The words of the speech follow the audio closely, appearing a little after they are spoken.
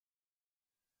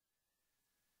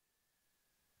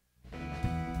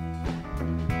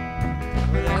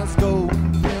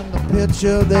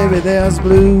picture, baby, there's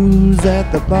blues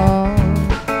at the bar.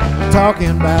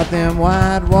 Talking about them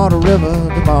Whitewater River,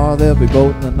 tomorrow they'll be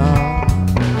boating the Nile.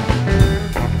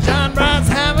 John Bright's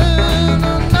having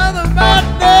another bad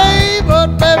day, but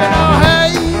baby, no,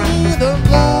 hey, the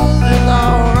blues is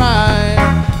alright.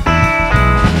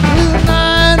 Blue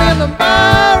night in the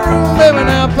barroom, baby,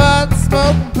 now pot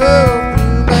smoking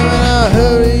perfume, baby, now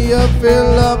hurry up,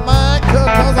 fill up my cup,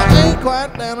 'cause I ain't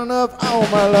quite down enough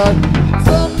on my luck.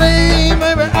 Someday,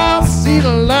 maybe I'll see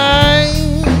the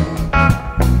light,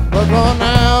 but for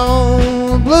now,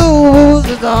 the blues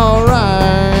is alright.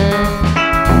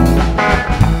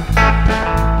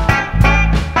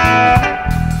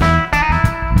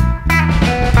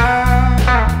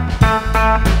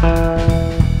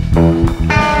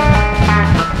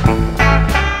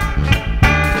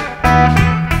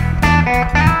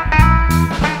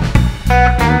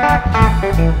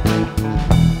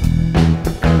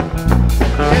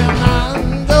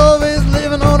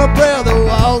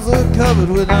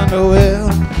 Covered with underwear.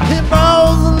 He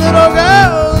borrows a little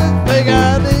girl with big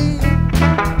ID.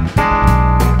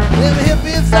 Them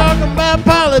hippies talking about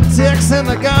politics, and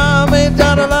the guy made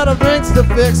got a lot of drinks to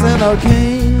fix, and the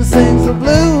king sings the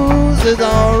blues is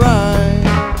alright.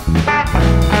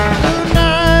 Blue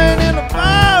night in the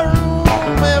barroom,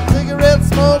 have cigarette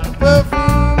smoke and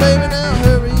perfume, baby, now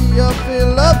hurry up,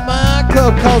 fill up my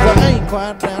cup, 'cause I ain't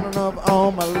quite down enough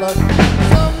on my luck.